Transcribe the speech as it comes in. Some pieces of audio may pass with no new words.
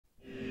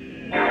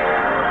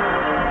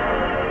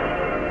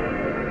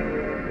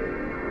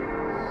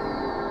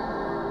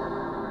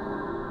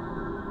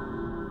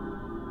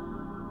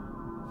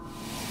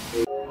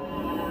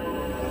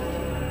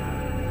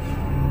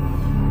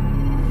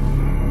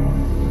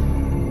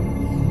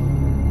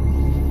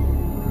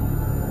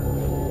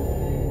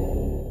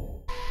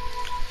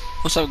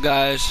What's up,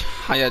 guys?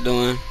 How y'all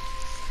doing?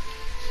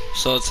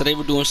 So today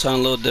we're doing something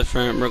a little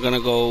different. We're gonna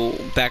go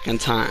back in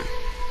time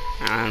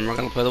and we're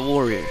gonna play the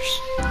Warriors.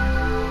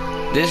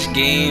 This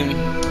game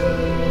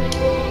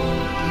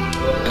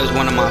is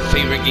one of my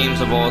favorite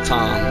games of all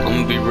time.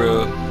 I'm gonna be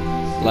real.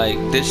 Like,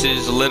 this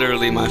is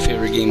literally my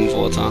favorite game of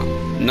all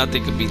time.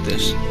 Nothing could beat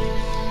this,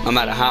 no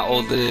matter how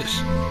old it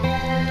is.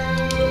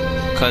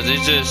 Cause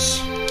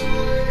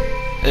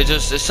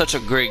it's such a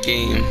great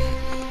game.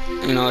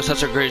 You know, it's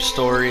such a great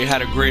story. It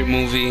had a great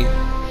movie,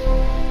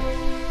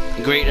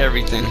 great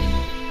everything.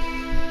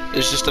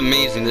 It's just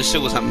amazing. This shit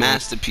was a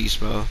masterpiece,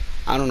 bro.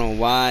 I don't know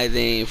why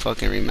they ain't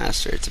fucking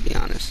remastered it, to be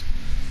honest.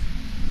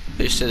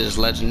 This shit is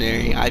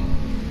legendary. I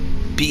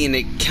beaten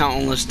it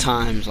countless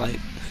times. Like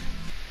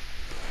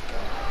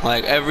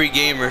every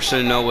gamer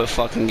should know what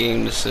fucking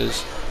game this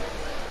is.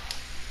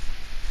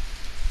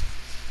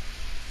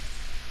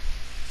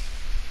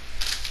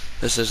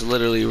 This is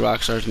literally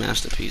Rockstar's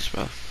masterpiece,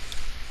 bro.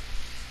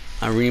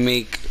 A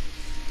remake,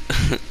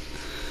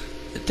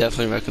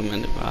 definitely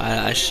recommend it, bro.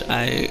 I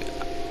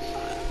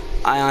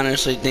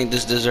honestly think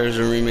this deserves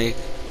a remake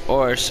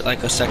or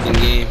like a second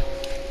game.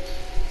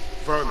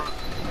 Vermin.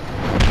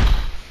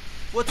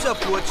 What's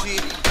up, War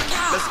Chief?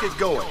 Let's get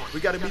going.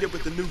 We gotta meet up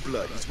with the new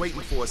blood. He's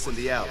waiting for us in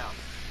the alley.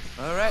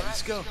 All right,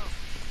 let's go.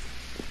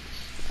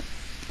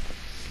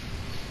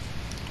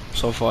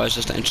 So far, it's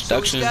just an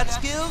introduction. So he's got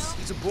skills?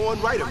 He's a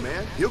born writer,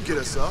 man. He'll get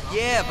us up.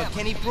 Yeah, but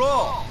can he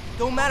brawl?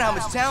 Don't matter how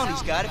much talent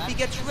he's got if he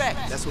gets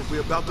wrecked. That's what we're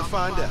about to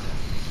find out.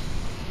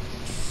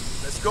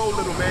 Let's go,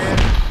 little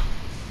man.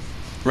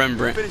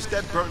 Rembrandt. We'll finish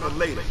that burner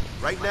later.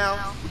 Right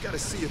now, we gotta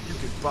see if you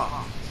can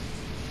bomb.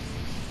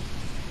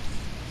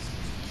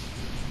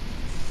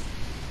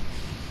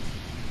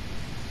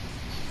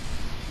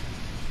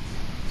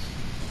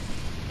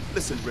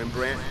 Listen,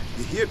 Rembrandt,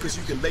 you're here because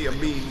you can lay a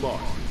mean mark.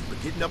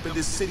 But getting up in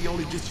this city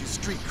only gets you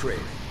street cred.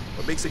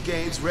 What makes a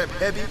game's rep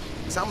heavy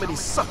is how many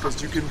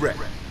suckers you can wreck.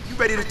 You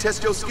ready to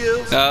test your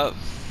skills?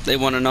 They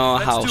want to know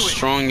how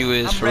strong you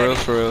is, for real,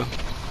 for real.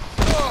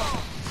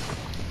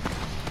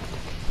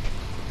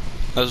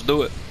 Let's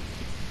do it.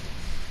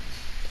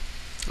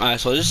 Alright,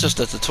 so this is just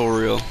a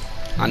tutorial.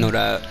 I know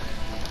that.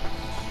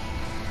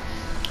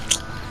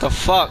 The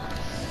fuck?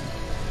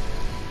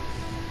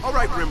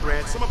 Alright,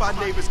 Rembrandt, some of our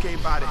neighbors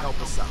came by to help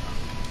us out.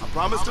 I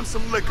promised them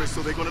some liquor,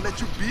 so they're gonna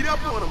let you beat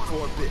up on them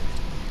for a bit.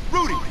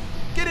 Rudy,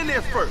 get in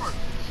there first.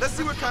 Let's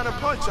see what kind of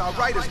punch our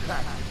writers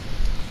pack.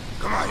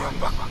 Come on, young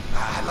buck.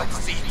 I'd like to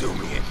see you do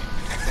me in.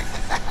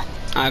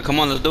 Alright, come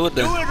on, let's do it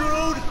then. Do it,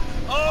 Rude!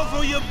 All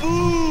for your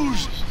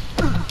booze!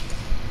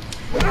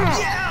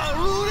 Yeah,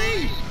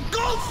 Rudy!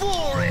 Go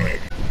for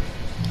it!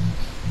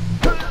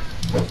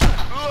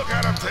 Look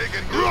at him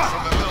taking dudes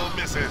from the little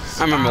misses.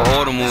 I remember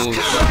all the moves.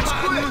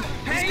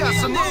 He's got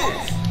some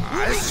moves.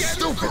 This is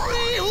stupid.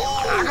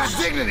 I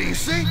got dignity, you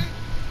see?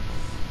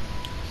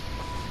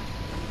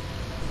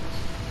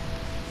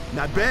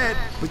 Not bad,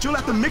 but you'll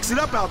have to mix it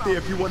up out there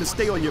if you want to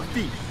stay on your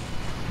feet.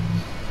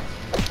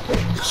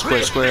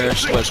 Square, square,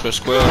 square, square,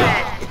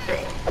 square.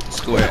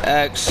 Square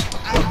X.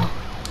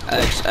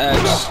 X,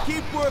 X.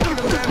 Keep working,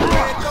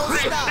 Rembrandt. Don't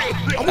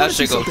stop. That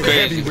shit goes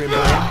crazy.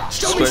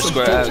 Square,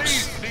 square,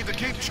 X. Need to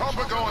keep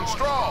Chomper going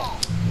strong.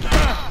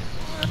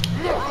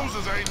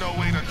 Bruises ain't no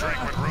way to drink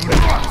with Rudy.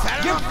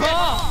 Get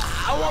ball!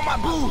 I want my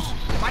booze.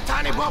 My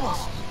tiny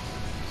bubbles.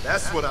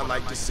 That's what I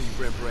like to see,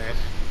 Rembrandt.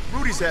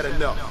 Rudy's had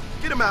enough.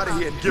 Get him out of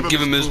here and give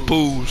him his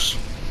booze.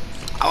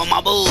 I want my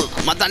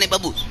booze. My tiny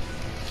bubbles.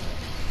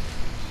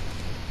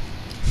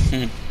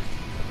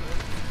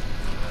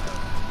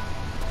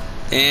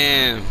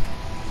 Damn.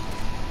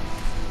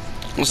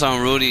 What's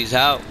on Rudy's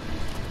out?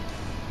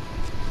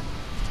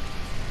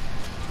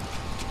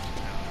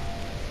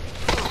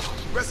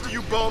 Rest of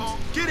you bums,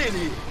 get in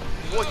here.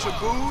 You want your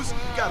booze? You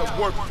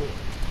gotta work for it.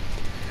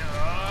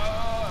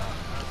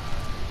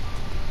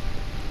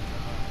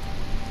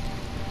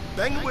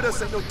 Banging with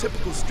us ain't no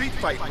typical street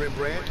fight,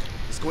 Rembrandt.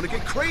 It's gonna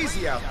get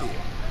crazy out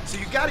there. So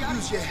you gotta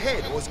use your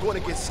head or it's gonna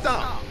get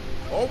stomped.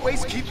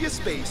 Always keep your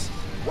space,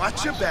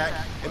 watch your back,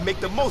 and make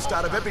the most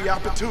out of every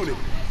opportunity.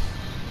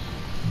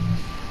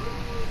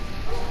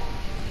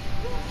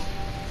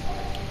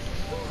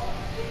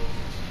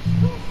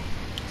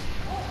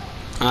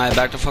 Alright,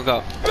 back the fuck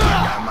up.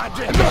 Back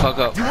the fuck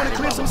up. You wanna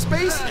clear some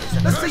space?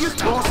 Let's see you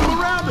toss him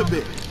around a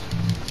bit.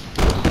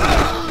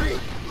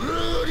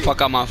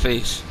 Fuck out my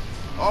face.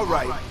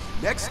 Alright,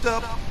 next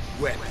up,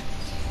 weapon.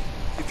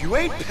 If you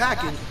ain't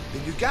packing,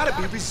 then you gotta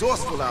be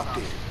resourceful out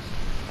there.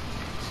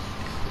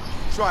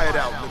 Try it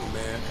out, little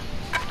man.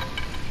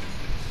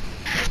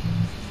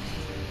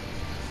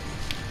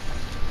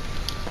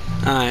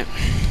 Alright.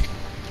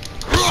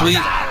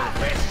 Sweet.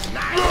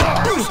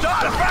 You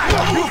start a fight.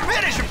 You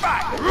finish a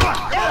fight.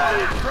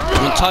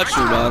 Don't touch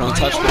me, bro. Don't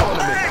touch me.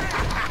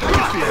 How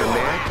you feeling,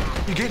 man?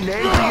 You getting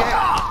angry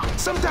yet?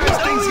 Sometimes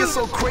things get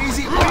so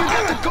crazy, all you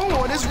got to go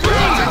on is rage.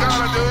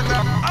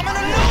 I'm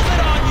gonna lose it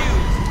on you.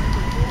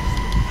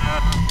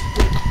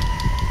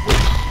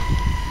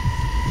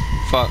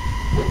 Fuck.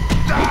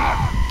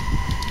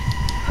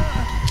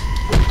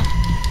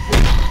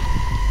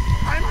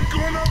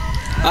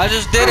 I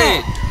just did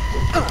it.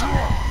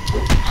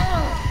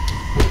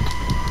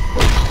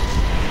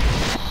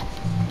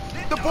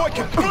 The boy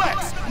can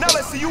flex. Now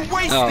let's see you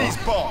waste these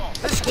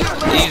balls. Let's kill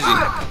him.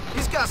 Easy.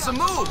 He's got some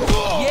moves.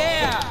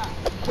 Yeah!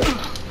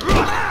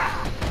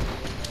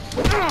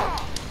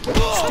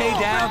 Stay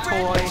down,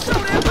 toy.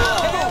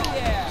 Hell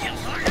yeah!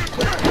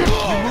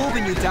 You move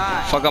and you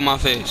die. Fuck up my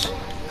face.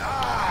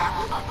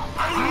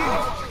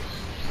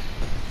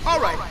 All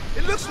right,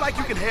 it looks like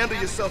you can handle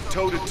yourself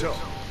toe to toe.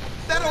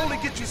 That'll only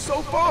get you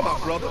so far, my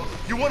brother.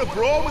 You want to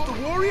brawl with the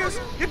Warriors?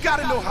 You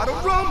gotta know how to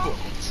rumble.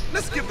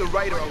 Let's give the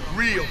writer a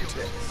real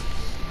test.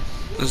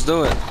 Let's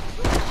do it.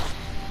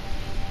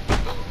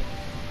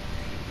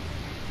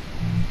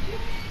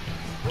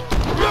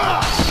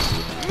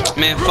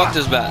 Man, fuck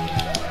this bat.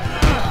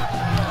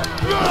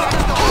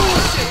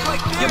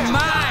 You're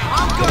mine!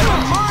 I'm gonna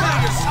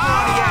murder your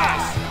smarty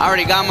ass! I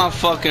already got my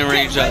fucking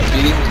range up,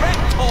 dude. Wreck,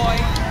 toy!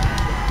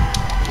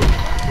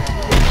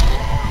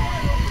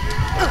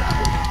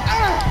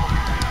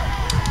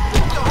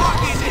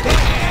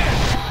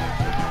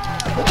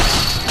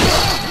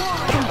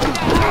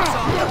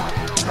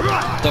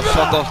 The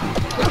fuck off.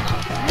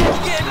 You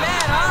getting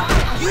mad, huh?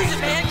 Use it,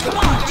 man! Come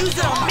on, use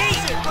it on me!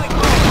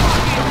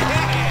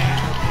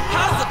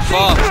 How's the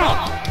Fuck.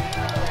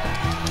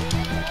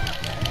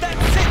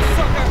 That's it,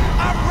 sucker!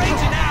 I'm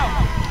raging out!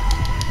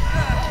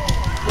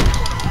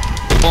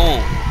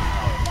 Boom.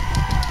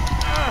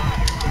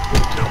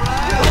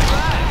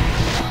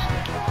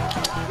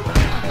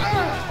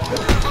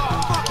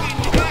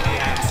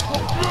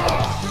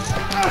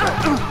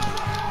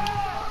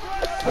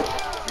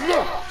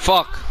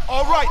 Fuck.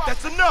 All right,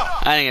 that's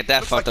enough. I didn't get that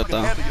Looks fucked like up you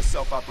can though. handle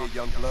yourself out there,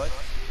 young blood.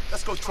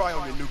 Let's go try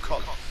on your new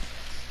color.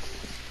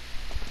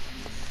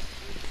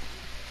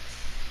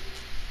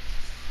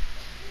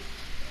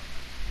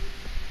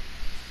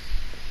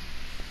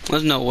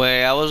 There's no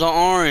way. I was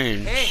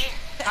orange. Hey,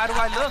 how do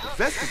I look?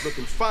 Vest is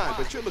looking fine,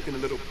 but you're looking a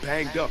little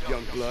banged up,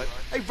 young blood.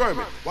 Hey,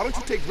 Vermin, why don't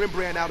you take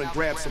Rembrandt out and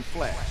grab some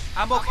flash?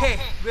 I'm okay,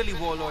 really,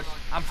 Warlord.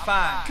 I'm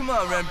fine. Come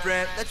on,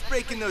 Rembrandt. Let's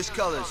break in those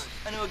colors.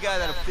 I know a guy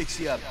that'll fix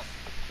you up.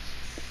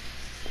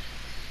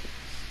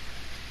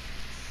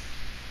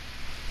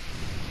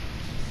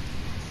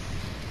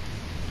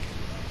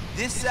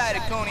 This side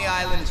of Coney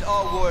Island is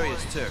all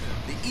Warriors turf.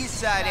 The east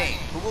side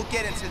ain't, but we'll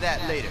get into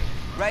that later.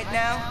 Right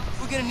now,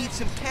 we're gonna need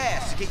some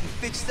cash to get you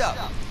fixed up.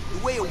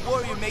 The way a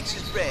warrior makes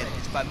his bread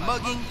is by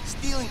mugging,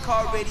 stealing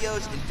car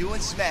radios, and doing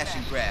smash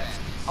and grabs.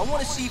 I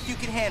want to see if you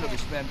can handle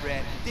this,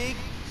 Rembrandt. Dig?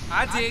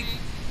 I dig.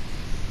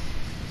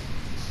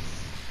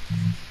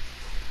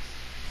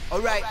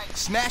 All right,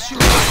 smash your...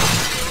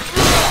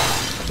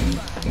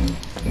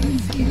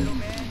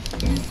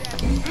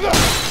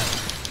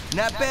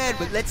 Not bad,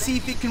 but let's see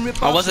if you can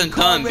rip I off wasn't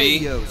some car done, B.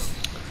 radios.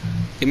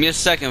 Give me a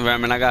second,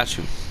 Vermin. I got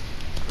you.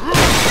 Alright,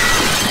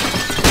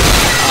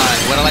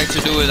 what I like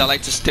to do is I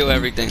like to steal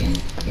everything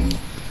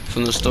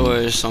from the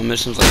stores on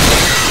missions like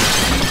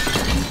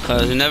this.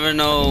 Because you never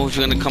know if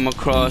you're going to come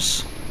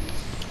across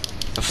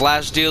the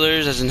flash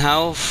dealers as in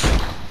health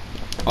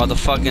or the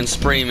fucking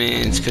spray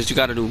mans. Because you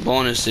got to do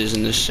bonuses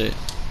in this shit.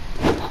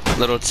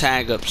 Little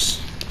tag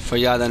ups for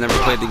y'all that never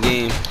played the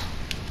game.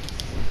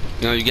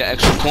 You know, you get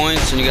extra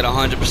points and you get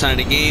 100% of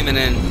the game, and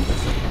then,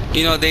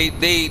 you know, they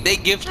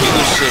gift you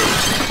the shit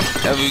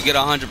if you get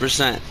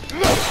 100%.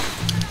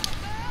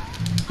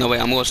 No,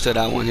 wait, I'm gonna steal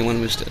that one. He wanted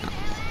me to steal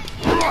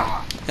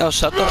that. Yo,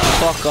 shut the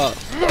fuck up.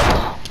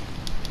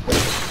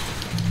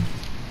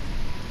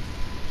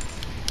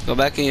 Go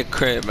back in your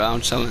crib, bro.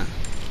 I'm chilling.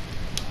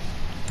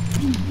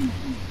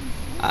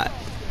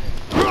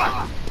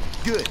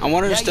 Good. I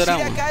wanted to Now, steal that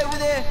you see one. that guy over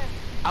there?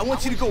 I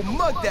want you to go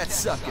mug that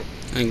sucker.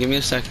 Hey, give me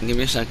a second. Give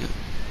me a second.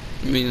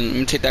 Let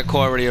me take that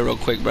car radio real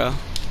quick, bro.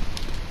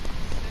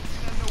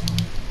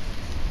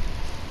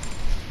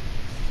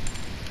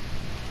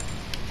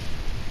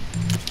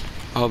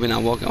 I hope he's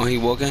not walking. Oh, he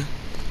walking?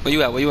 Where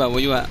you at? Where you at? Where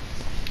you at?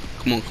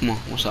 Come on, come on.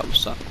 What's up?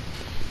 What's up?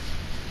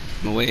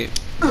 I'm gonna wait.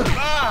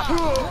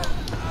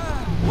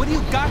 What do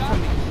you got for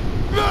me?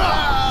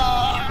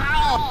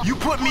 You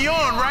put me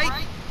on, right?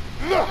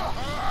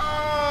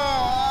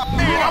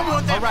 Man, I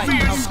want that All right,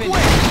 fair I'll and finish.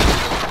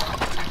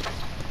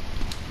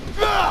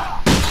 square.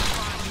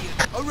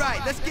 All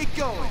right, let's get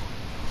going.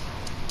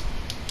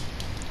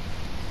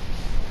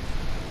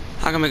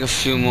 I can make a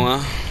few more.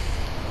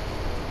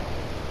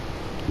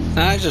 Can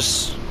I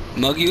just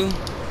mug you?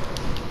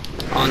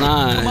 Oh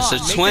nah, Come it's on,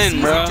 a make twin, this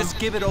easy. bro. Just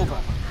give it over.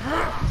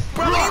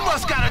 Brother, you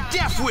must got a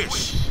death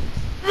wish.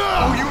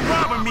 Oh, you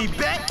robbing me,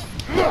 bet?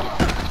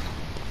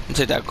 I'll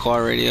take that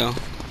car radio.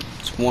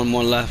 It's one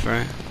more left,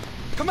 right?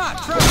 Come on,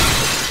 Trevor.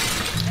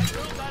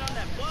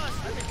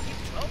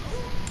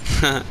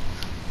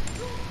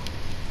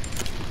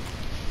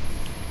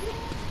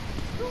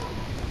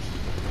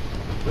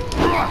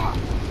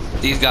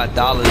 These got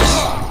dollars.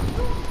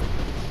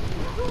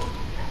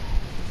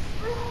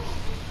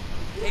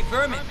 Hey, Hey,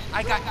 Vermin,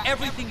 I got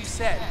everything you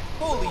said.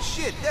 Holy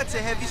shit, that's a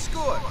heavy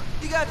score.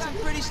 You got some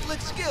pretty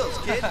slick skills,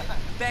 kid.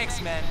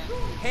 Thanks, man.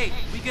 Hey,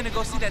 we gonna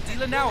go see that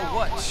dealer now or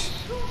what?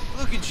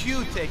 Look at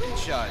you taking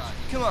charge.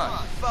 Come on,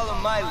 follow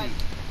my lead.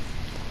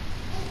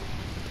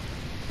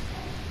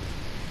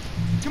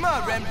 Come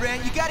on,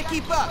 Rembrandt, you gotta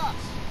keep up.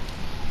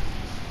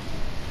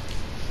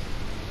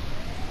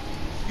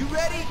 You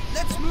ready?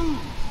 Let's move.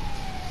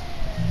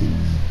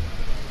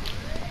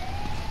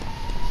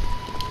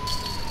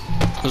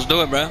 Let's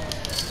do it, bro.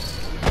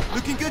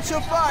 Looking good so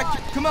far.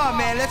 Come on,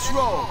 man, let's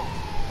roll.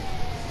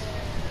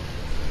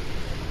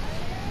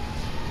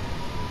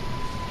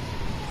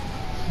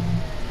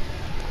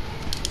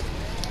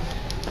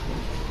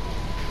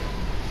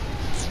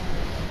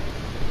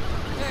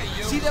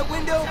 See that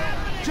window?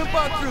 Jump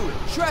on through it.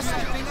 Trust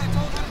me.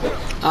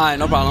 Alright,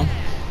 no problem.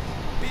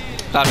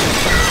 Got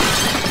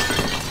it.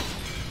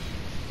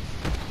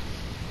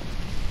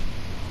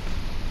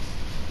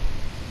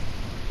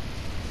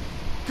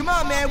 Come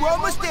on, man, we're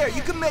almost there.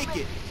 You can make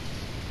it.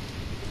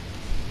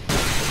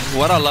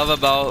 What I love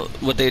about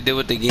what they did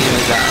with the game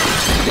is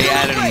that they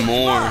added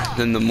more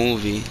than the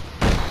movie.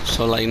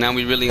 So like now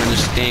we really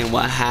understand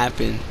what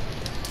happened.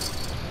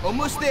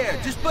 Almost there.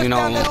 Just bust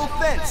down that old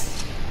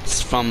fence.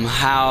 It's from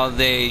how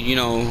they, you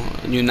know,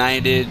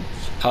 united,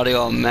 how they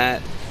all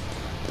met.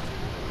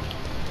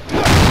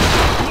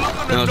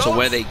 You know, to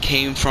where they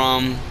came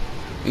from,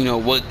 you know,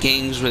 what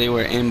gangs they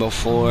were in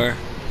before.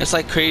 It's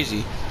like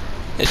crazy.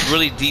 It's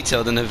really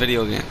detailed in the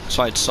video game. That's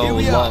why it's so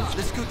loved.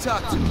 Let's go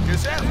talk to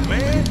him.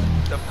 Man,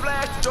 the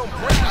Flash don't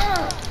break.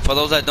 For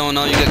those that don't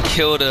know, you can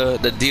kill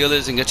the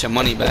dealers and get your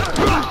money back.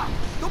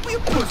 Don't be a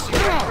pussy,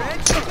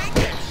 Fred. Take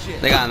that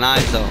shit. They got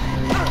knives though.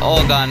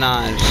 All got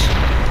knives.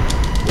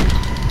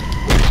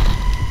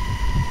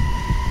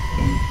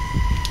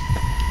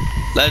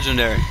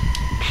 Legendary.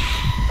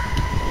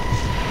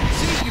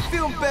 See, you're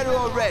feeling better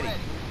already.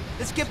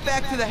 Let's get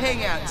back to the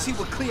hangout and see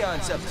what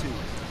Cleon's up to.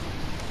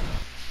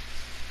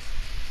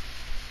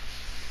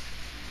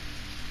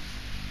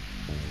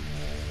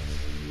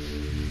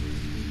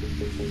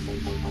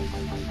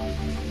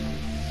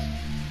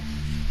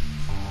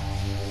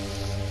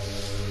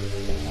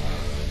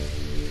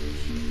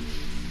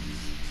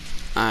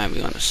 Alright,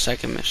 we on the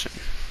second mission.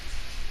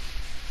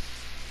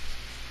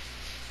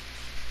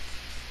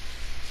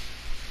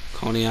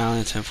 Coney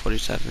Island,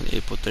 1047,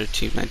 April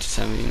 13th,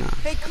 1979.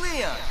 Hey,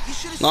 Cleon, you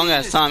should have Long seen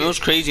ass this time. kid. It was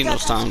crazy in He's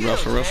those got some times, bro.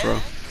 For real,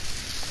 skills,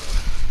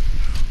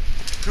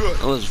 for real. Good.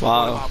 It was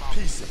wild. Our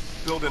piecing,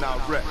 building our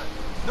rep.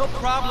 No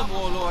problem,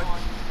 Warlord.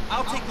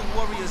 I'll take the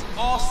Warriors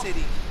all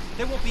city.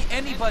 There won't be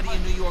anybody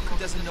in New York who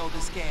doesn't know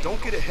this game.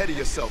 Don't get ahead of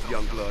yourself,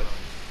 young blood.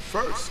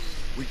 First,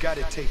 we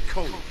gotta take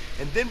Coney,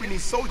 and then we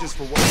need soldiers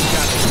for what we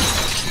gotta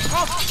do.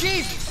 Oh,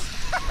 Jesus!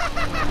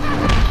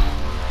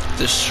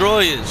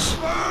 Destroyers.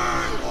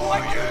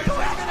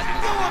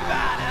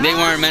 They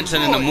weren't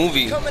mentioned in the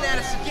movie. Coming at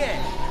us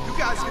again. You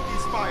guys get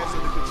these fires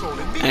under control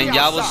and meet And me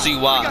y'all will outside. see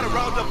why. We gotta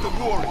round up the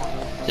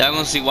warriors. Y'all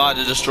gonna see why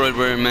the Destroyers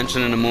weren't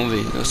mentioned in the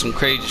movie. It was some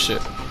crazy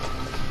shit.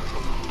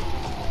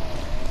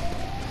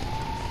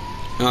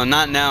 You know,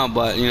 not now,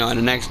 but you know, in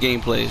the next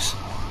gameplays.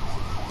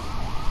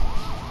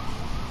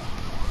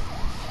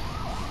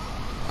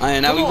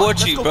 Alright, now we war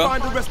chief, let's go bro.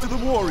 find the rest of the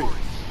warriors.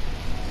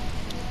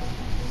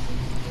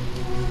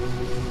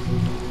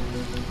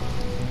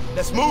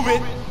 Let's move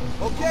it.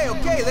 Okay,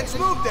 okay, let's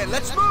move then.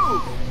 Let's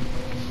move.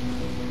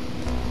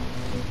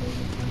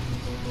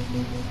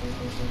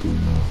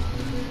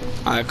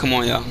 Alright, come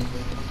on, y'all.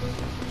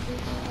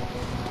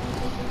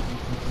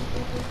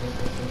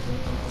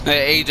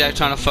 Hey, Ajax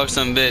trying to fuck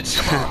some bitch.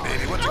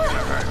 Baby, what's it gonna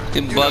hurt?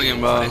 He bugging,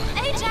 bro.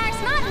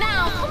 Ajax, not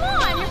now. Come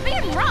on, you're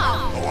being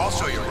rough. Oh, I'll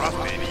show you rough,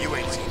 baby. You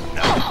ain't seen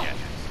nothing yet.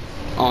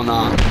 Oh,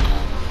 nah.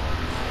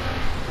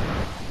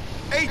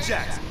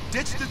 Ajax,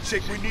 ditch the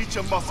chick. We need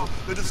your muscle.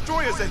 The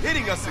destroyers are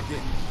hitting us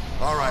again.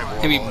 All right,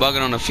 He be Warlord.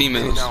 bugging on the Maybe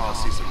females. now I'll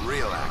see some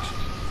real action.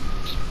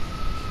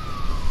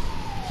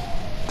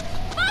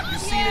 You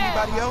seen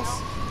anybody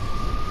else?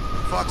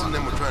 Fox and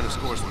them were trying to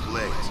score some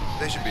blades.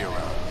 They should be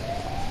around.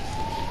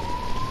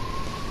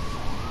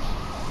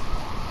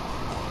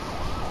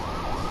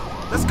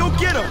 Let's go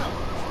get them.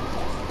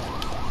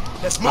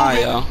 Let's move Alright,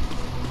 it. y'all.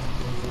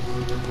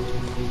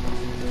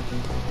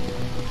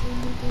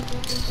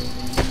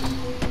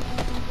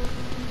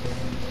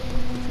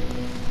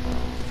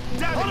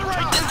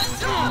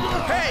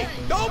 Hey,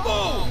 don't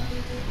move!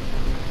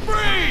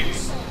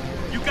 Freeze!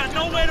 You got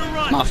nowhere to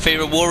run. My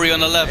favorite warrior on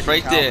the left,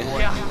 right there.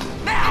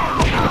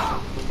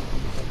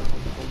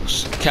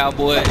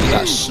 Cowboy, you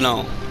got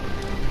Snow.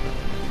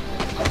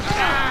 Stay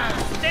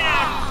down.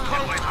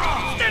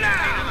 Stay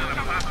down.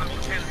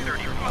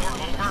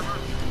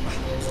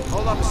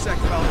 Hold up a sec,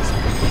 fellas.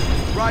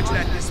 Roger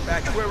that,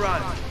 dispatch. We're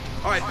on it.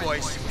 All right,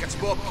 boys. We got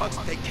some more punks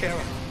to take care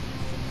of.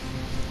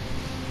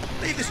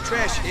 Leave this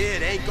trash here.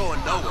 It ain't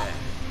going nowhere.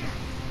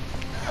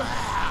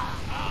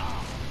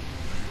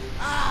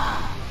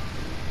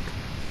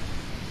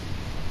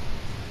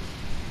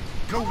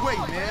 No way,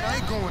 man. I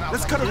ain't going out.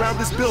 Let's cut around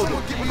this building.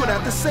 We're gonna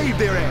have to save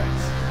their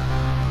ass.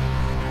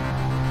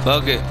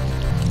 Fuck it.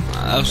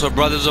 That's what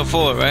brothers are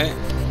for, right?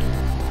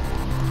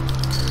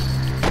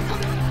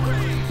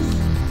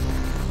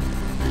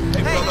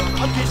 Hey, brother,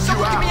 I'm getting you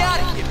Someone get me out.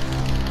 out of here.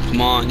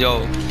 Come on,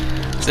 yo.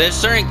 There's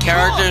certain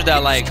characters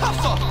that like,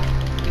 Cuffs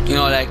off. you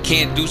know, that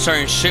can't do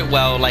certain shit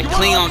well. Like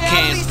Cleon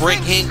can't break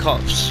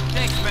handcuffs.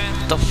 Thanks,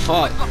 man. The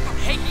fuck?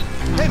 Hey,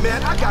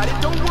 man, I got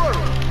it. Don't worry.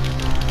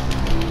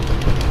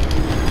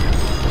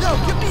 Yo,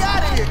 get me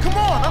out of here. Come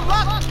on,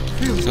 unlock.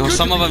 You know,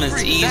 some of them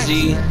it's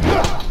easy.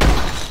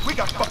 We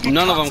got fucking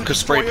None of cops them and could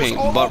spray destroyers paint,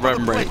 all but over the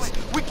Rembrandt.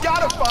 place. We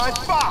gotta find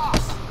Fox.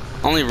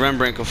 Only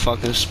Rembrandt can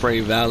fucking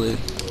spray valid.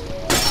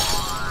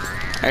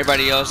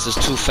 Everybody else is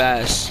too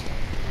fast.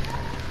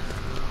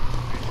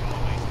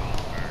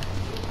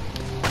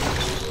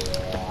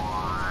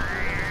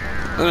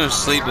 Look at him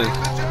sleeping.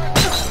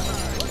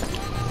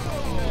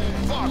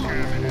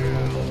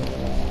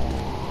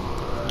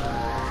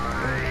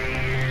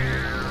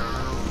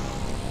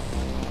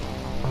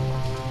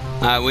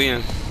 Alright, we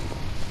in.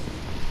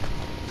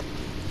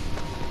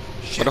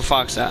 Where the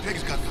Fox at?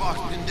 Pig's got Fox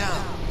pinned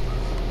down.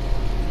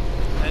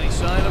 Any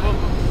sign of him?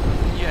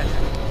 Yeah,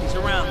 he's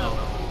around though.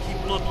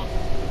 Keep looking.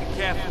 Be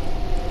careful.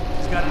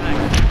 He's got a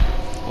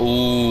knife.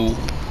 Ooh.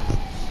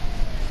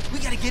 We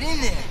gotta get in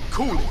there.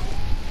 Cool it.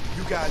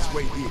 You guys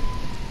wait here.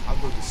 I'll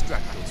go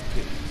distract those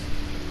pigs.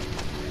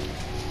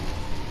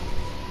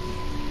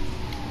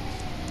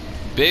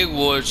 Big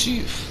War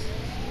Chief.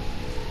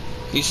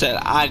 He said,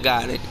 I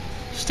got it.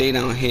 Stay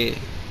down here.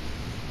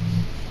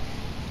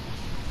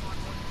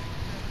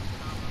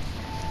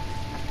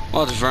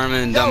 All this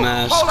vermin and Yo,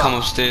 dumbass hold come up.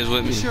 upstairs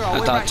with me. Sure, I'll I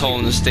wait thought I right told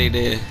him to stay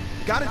there.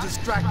 Gotta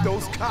distract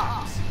those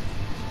cops.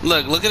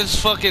 Look at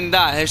this fucking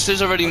dot. His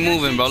shit's already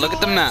moving, bro. Look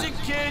at the map.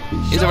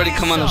 He's already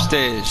coming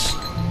upstairs.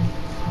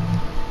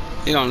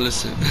 He don't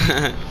listen.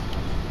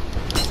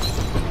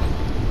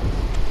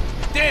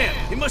 Damn,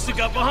 he must have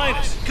got behind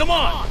us. Come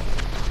on.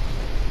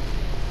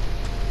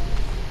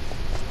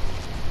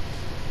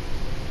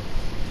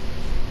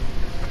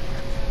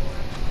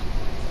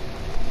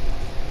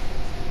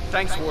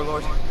 Thanks,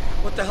 Warlord.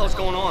 What the hell's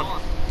going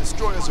on?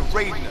 Destroyers are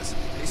raiding us.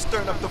 They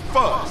stirring up the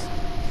fuzz.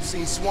 You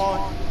seen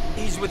Swan?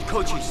 He's with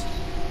Cochise.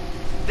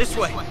 This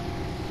way.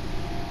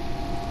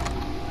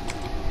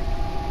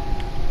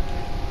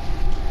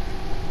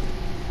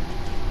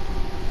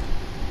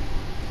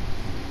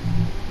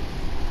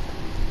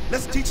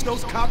 Let's teach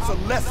those cops a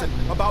lesson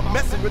about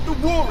messing with the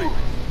warriors.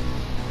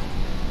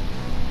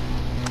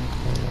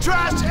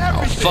 Trash Oh,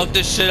 everything. fuck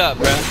this shit up,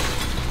 bro.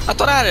 I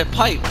thought I had a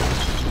pipe.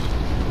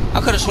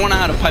 I could have sworn I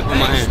had a pipe in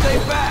my hand. Stay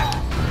back.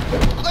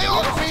 Lay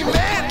off me,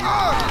 man!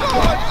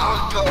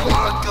 Uncle!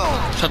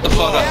 Shut the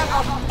fuck up.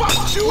 I'll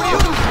fuck you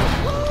up.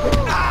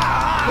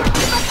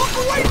 Fuck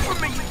away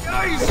from me.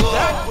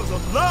 That was a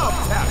love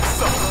tap,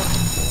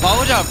 sucker. Why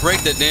would y'all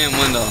break the damn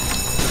window?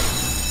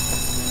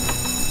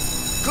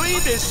 Clean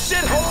this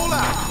shithole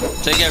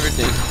out. Take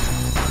everything.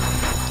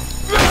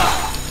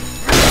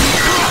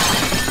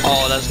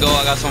 Oh, let's go.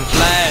 I got some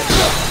flash.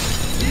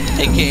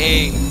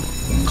 AKA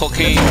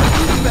cocaine.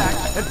 Come back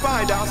and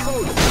find our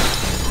soldiers.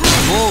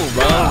 Move,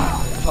 bro.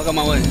 Fuck out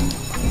my way.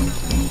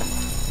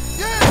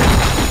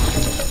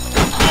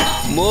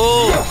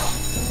 Move.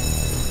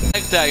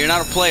 Like that. You're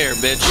not a player,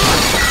 bitch.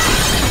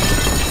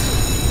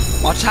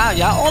 Watch out.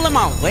 Y'all all in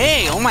my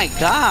way. Oh my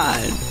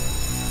god.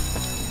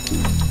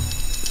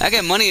 I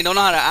get money and don't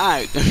know how to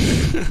act.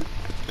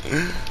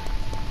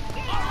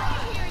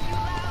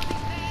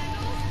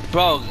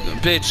 Bro,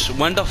 bitch,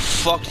 when the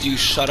fuck do you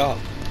shut up?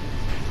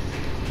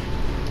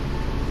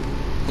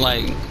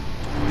 Like,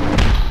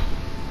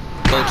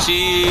 go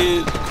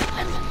cheese.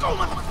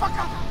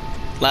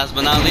 Last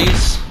but not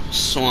least,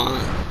 Swan.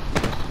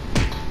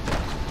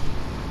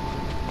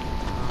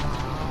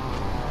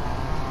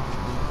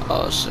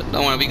 Oh shit,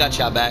 don't worry, we got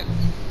y'all back.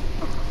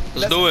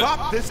 Let's do it.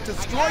 Pop this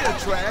destroyer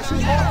trash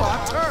off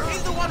our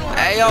turf.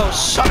 Hey yo,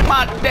 suck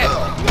my dick.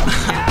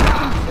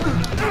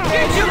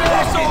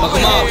 Fuck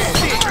him up.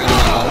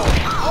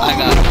 I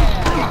got it.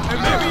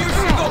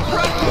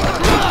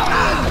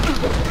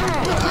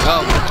 Yo.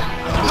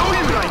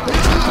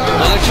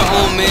 Look at your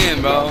own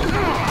man, bro.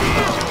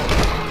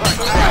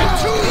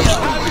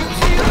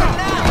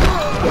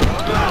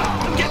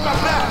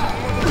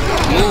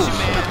 Move.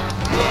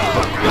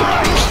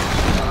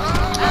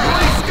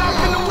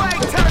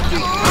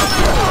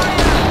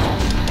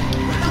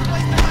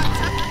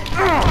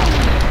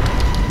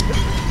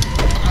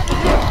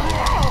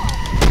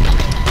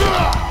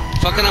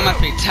 Fucking on my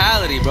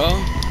fatality, bro.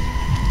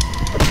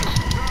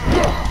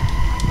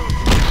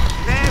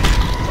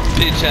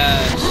 Bitch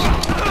ass.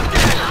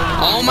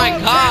 Oh my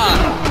god.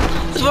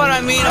 That's what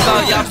I mean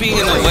about y'all being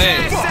in the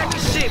way.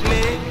 Shit,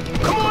 man.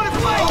 Come on and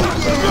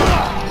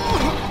fight.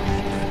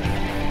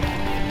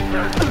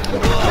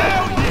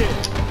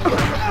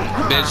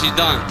 Bitch, he's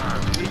done.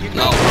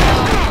 No.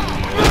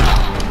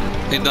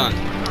 He's done.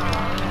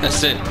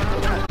 That's it.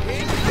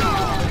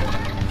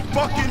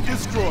 Fucking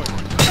destroy.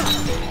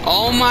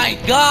 Oh my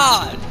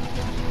god.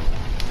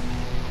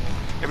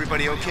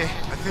 Everybody okay?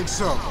 I think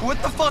so.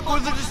 What the fuck were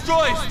the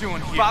destroyers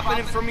doing here? Popping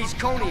in from East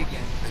Coney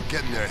again. And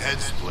getting their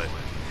heads split.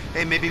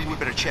 Hey, maybe we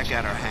better check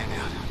out our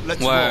hangout.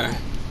 Let's Where? roll.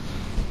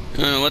 I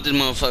don't know what these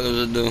motherfuckers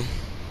will do.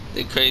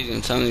 They crazy.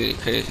 I'm telling you,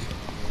 they crazy.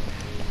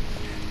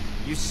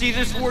 You see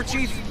this, War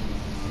Chief?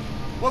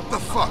 What the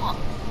fuck?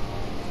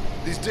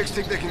 These dicks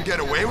think they can get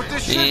away with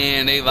this shit?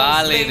 Man, they Those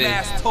violated.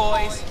 lame-ass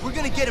toys. We're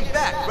gonna get him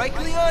back, right,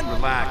 Cleon?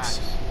 Relax.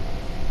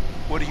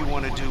 What do you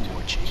want to do,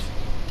 War Chief?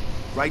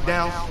 Right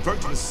now,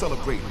 Virgil is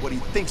celebrating what he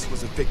thinks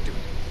was a victory.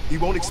 He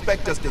won't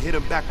expect us to hit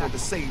him back on the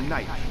same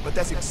night, but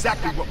that's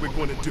exactly what we're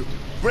going to do.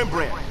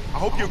 Rembrandt, I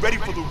hope you're ready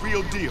for the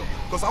real deal,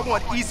 because I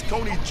want East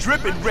Coney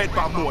dripping red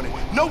by morning.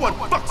 No one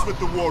fucks with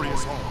the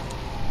Warriors home.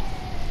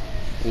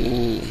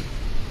 Ooh.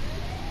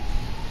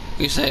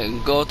 You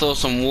said go throw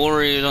some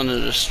warriors on the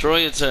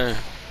destroyer turret.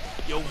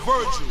 Yo,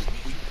 Virgil,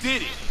 we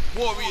did it.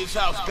 Warriors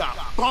House got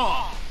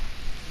bombed.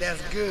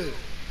 That's good.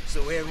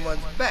 So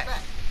everyone's back.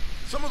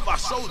 Some of our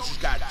soldiers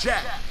got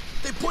jacked.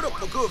 They put up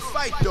a good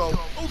fight, though.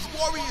 Those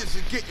warriors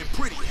are getting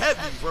pretty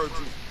heavy,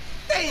 Virgil.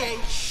 They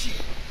ain't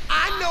shit.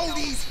 I know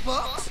these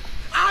fucks.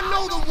 I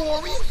know the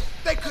Warriors.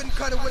 They couldn't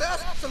cut it with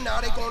us, so now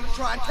they're going to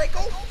try and take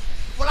over.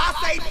 Well, I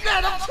say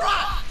let them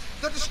try.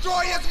 The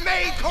destroyers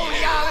made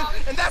Coney Island,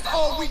 and that's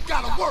all we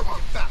gotta worry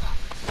about.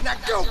 Now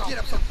go get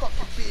up some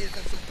fucking beers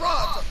and some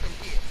bras up in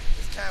here.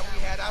 It's time we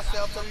had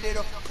ourselves a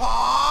little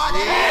party.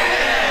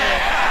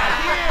 Yeah!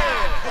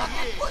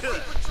 Pussy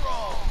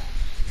Patrol.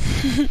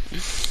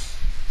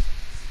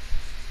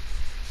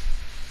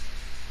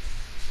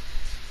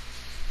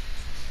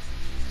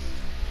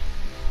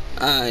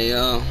 Alright,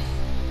 yo.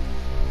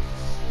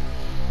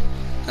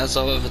 That's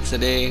all for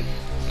today.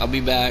 I'll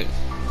be back.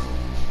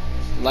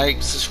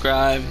 Like,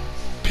 subscribe.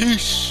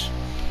 Peace.